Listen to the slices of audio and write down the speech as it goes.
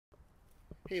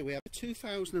Here we have a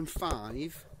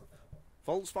 2005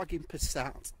 Volkswagen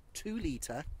Passat 2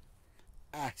 litre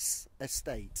S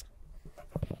estate.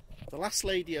 The last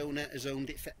lady owner has owned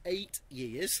it for 8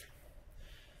 years.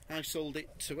 I sold it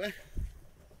to her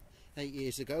 8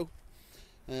 years ago.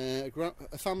 A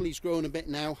family's grown a bit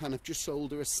now, and I've just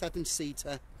sold her a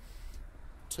 7-seater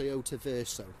Toyota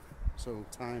Verso. So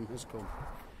time has come.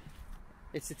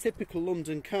 It's a typical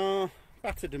London car,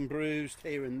 battered and bruised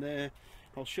here and there.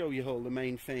 I'll show you all the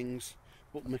main things,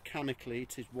 but mechanically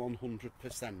it is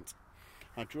 100%.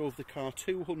 I drove the car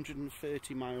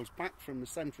 230 miles back from the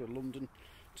centre of London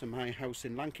to my house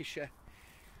in Lancashire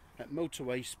at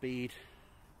motorway speed.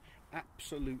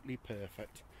 Absolutely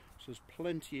perfect. So there's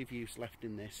plenty of use left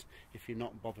in this if you're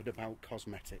not bothered about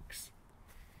cosmetics.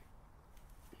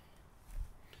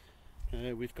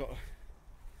 We've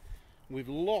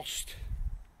lost,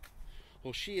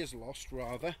 or she has lost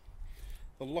rather,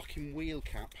 the locking wheel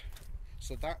cap,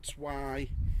 so that's why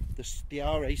the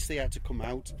RAC had to come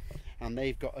out, and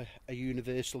they've got a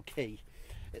universal key.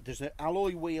 There's an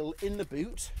alloy wheel in the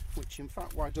boot, which in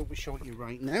fact, why don't we show it you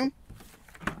right now?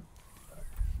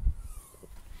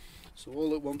 So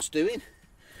all it wants doing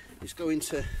is going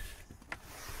to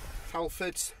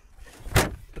Halfords. I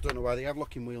don't know why they have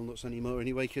locking wheel nuts anymore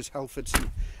anyway, because Halfords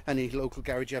and any local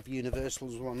garage have universal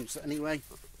ones anyway.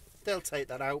 They'll take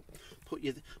that out, put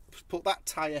that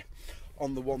tyre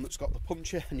on the one that's got the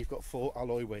puncture, and you've got 4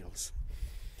 alloy wheels.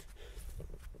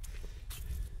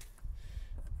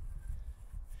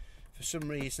 For some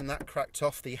reason that cracked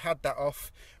off. They had that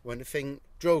off when the thing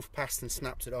drove past and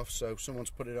snapped it off, so someone's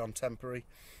put it on temporary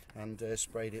and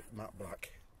sprayed it matte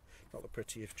black. Not the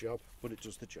prettiest job, but it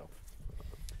does the job.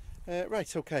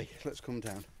 Right, okay, let's come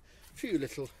down. A few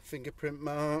little fingerprint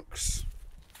marks.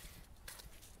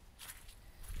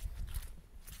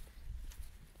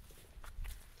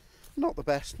 Not the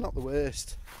best, not the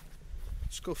worst.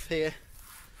 Scuff here.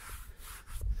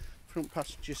 Front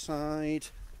passenger side.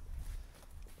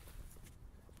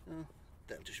 Oh,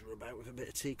 they'll just rub out with a bit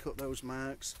of tea cut, those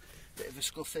marks. Bit of a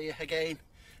scuff here again.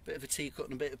 Bit of a tea cut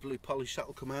and a bit of blue polish,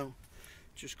 that'll come out.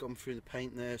 Just gone through the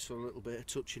paint there, so a little bit of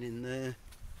touching in there.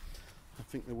 I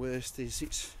think the worst is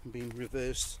it's been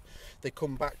reversed. They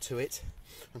come back to it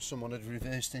and someone had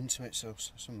reversed into it, so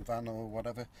some van or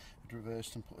whatever had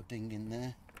reversed and put a ding in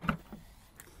there.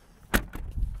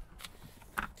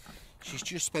 She's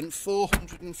just spent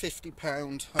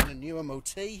 £450 on a new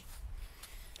MOT.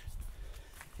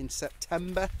 In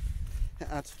September it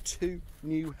had 2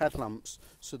 new headlamps,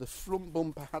 so the front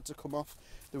bumper had to come off.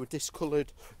 They were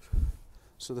discoloured,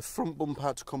 so the front bumper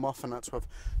had to come off and had to have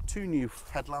 2 new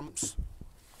headlamps.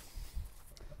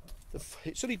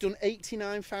 It's only done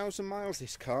 89,000 miles,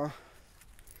 this car.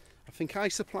 I think I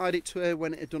supplied it to her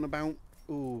when it had done about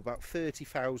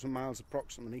 30,000 miles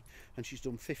approximately, and she's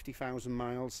done 50,000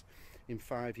 miles in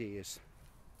 5 years.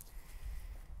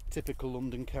 Typical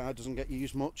London car, doesn't get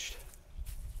used much.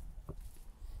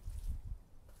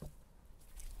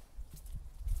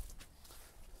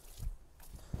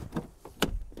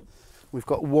 We've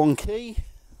got 1 key.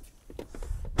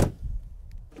 That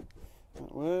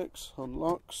works,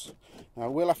 unlocks. Now I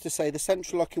will have to say the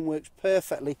central locking works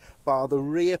perfectly, bar the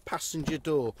rear passenger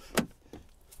door.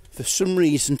 For some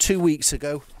reason 2 weeks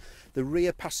ago the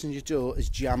rear passenger door is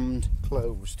jammed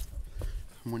closed,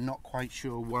 and we're not quite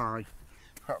sure why.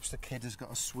 Perhaps the kid has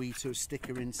got a sweet or a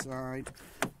sticker inside,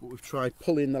 but we've tried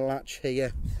pulling the latch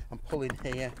here and pulling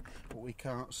here, but we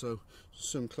can't. So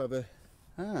some clever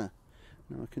now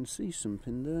I can see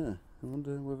something there. I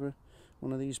wonder whether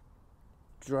one of these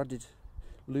dreaded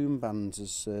loom bands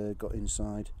has got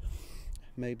inside.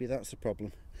 Maybe that's the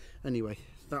problem. Anyway,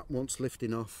 that wants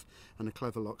lifting off, and a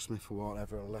clever locksmith or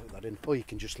whatever will let that in, or you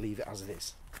can just leave it as it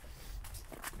is.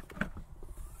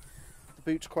 The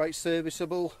boot's quite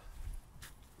serviceable.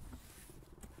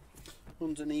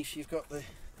 Underneath you've got the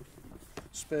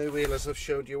spare wheel as I've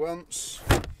showed you once.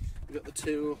 You've got the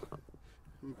tool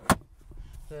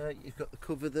there, you've got the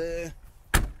cover there.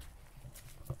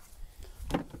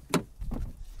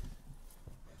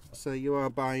 So you are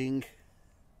buying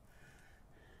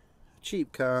a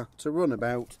cheap car to run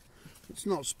about. It's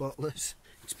not spotless.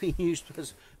 It's been used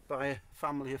by a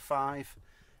family of 5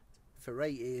 for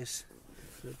 8 years.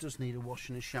 So it does need a wash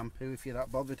and a shampoo if you're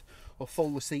that bothered. Or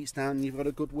fold the seats down and you've got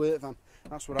a good work van.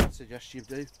 That's what I'd suggest you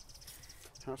do.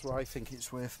 That's why I think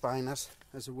it's worth buying as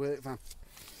a work van.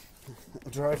 It'll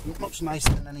drive much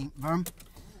nicer than any van.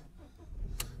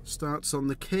 Starts on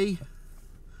the key.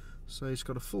 So it's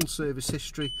got a full service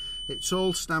history. It's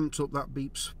all stamped up, that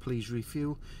beeps please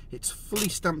refuel. It's fully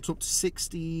stamped up to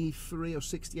 63 or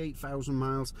 68,000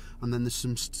 miles, and then there's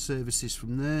some services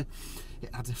from there.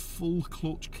 It had a full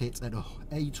clutch kit at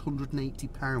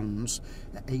 £880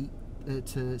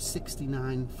 to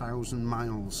 69,000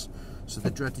 miles. So the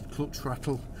dreaded clutch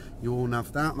rattle, you won't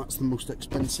have that. That's the most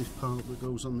expensive part that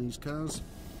goes on these cars.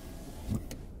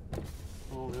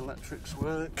 All the electrics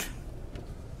work.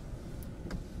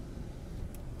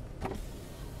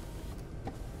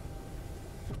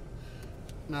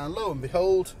 Now, lo and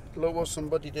behold, look what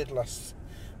somebody did last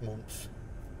month.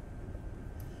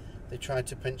 They tried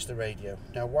to pinch the radio.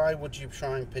 Now, why would you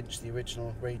try and pinch the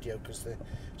original radio? Because they're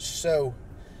so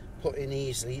put in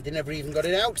easily. They never even got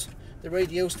it out. The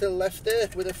radio's still left there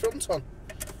with the front on.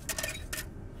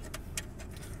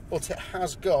 But it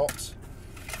has got,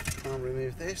 I'll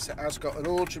remove this, it has got an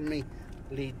ordinary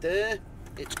lead there.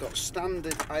 It's got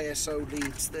standard ISO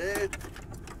leads there.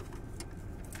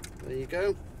 There you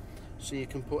go. So you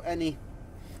can put any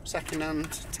second-hand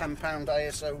 £10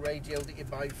 ISO radio that you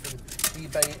buy from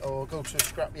eBay or go to a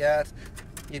scrapyard.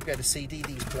 You'd get a CD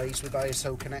these plays with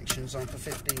ISO connections on for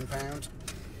 £15.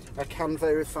 I can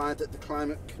verify that the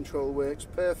climate control works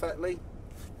perfectly.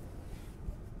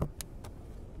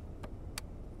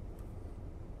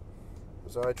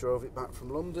 As I drove it back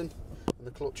from London, and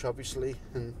the clutch obviously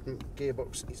and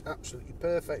gearbox is absolutely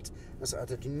perfect, as I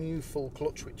added a new full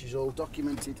clutch which is all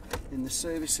documented in the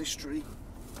service history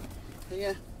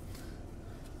here.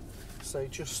 So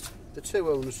just the two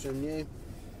owners from new.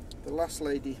 The last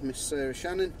lady, Miss Sarah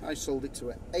Shannon, I sold it to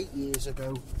her 8 years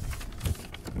ago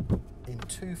in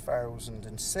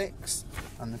 2006,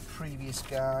 and the previous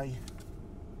guy,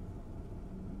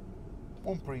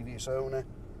 one previous owner,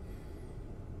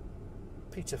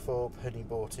 Peter Forbes, and he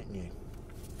bought it new.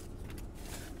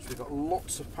 So we've got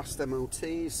lots of past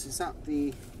MOTs.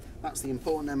 That's the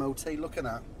important MOT. Look at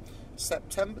that.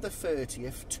 September the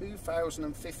 30th,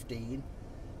 2015,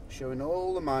 showing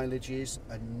all the mileages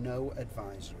and no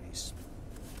advisories.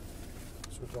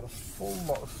 So we've got a full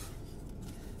lot of,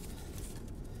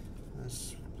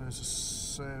 there's a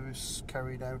service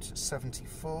carried out at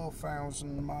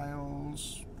 74,000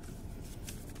 miles.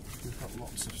 We've got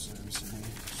lots of service in here.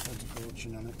 Spent a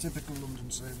fortune on it. Typical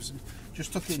London servicing.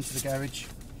 Just took it into the garage,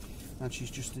 and she's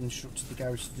just instructed the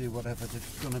garage to do whatever.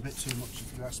 They've done a bit too much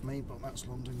if you ask me, but that's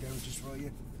London garages for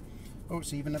you. Oh,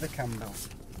 it's even had a cam belt.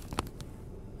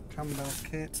 Cam belt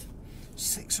kit,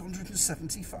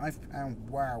 £675.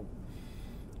 Wow.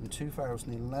 In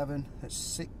 2011 at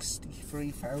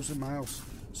 63,000 miles.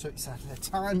 So it's had a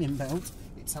timing belt,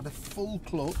 it's had a full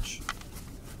clutch,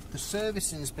 the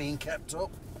servicing's being kept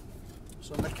up.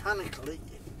 So mechanically,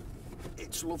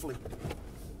 it's lovely.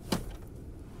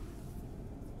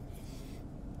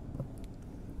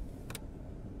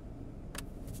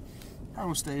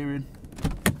 Power steering.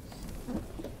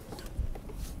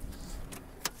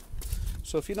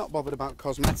 So if you're not bothered about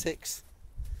cosmetics,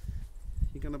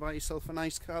 you're going to buy yourself a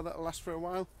nice car that'll last for a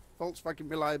while.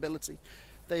 Volkswagen reliability.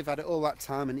 They've had it all that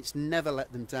time and it's never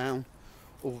let them down,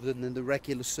 other than the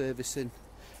regular servicing.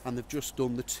 And they've just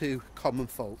done the two common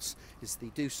faults, is they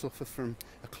do suffer from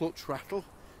a clutch rattle,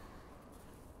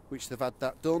 which they've had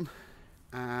that done,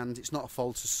 and it's not a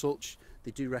fault as such. They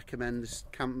do recommend this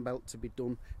cam belt to be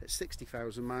done at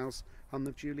 60,000 miles, and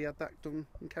they've duly had that done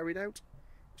and carried out.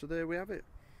 So there we have it,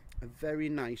 a very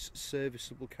nice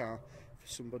serviceable car for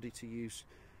somebody to use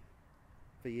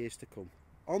for years to come.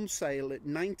 On sale at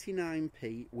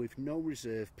 99p with no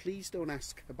reserve. Please don't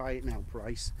ask a buy it now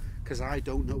price, because I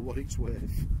don't know what it's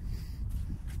worth.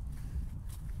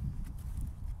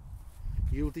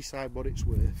 You'll decide what it's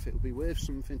worth. It'll be worth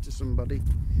something to somebody.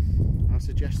 I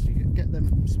suggest you get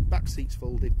them back seats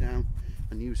folded down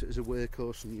and use it as a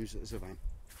workhorse and use it as a van.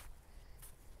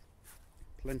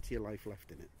 Plenty of life left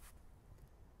in it.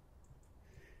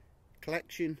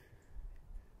 Collection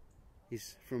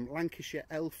is from Lancashire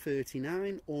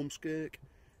L39, Ormskirk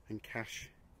and Cash.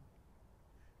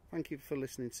 Thank you for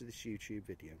listening to this YouTube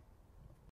video.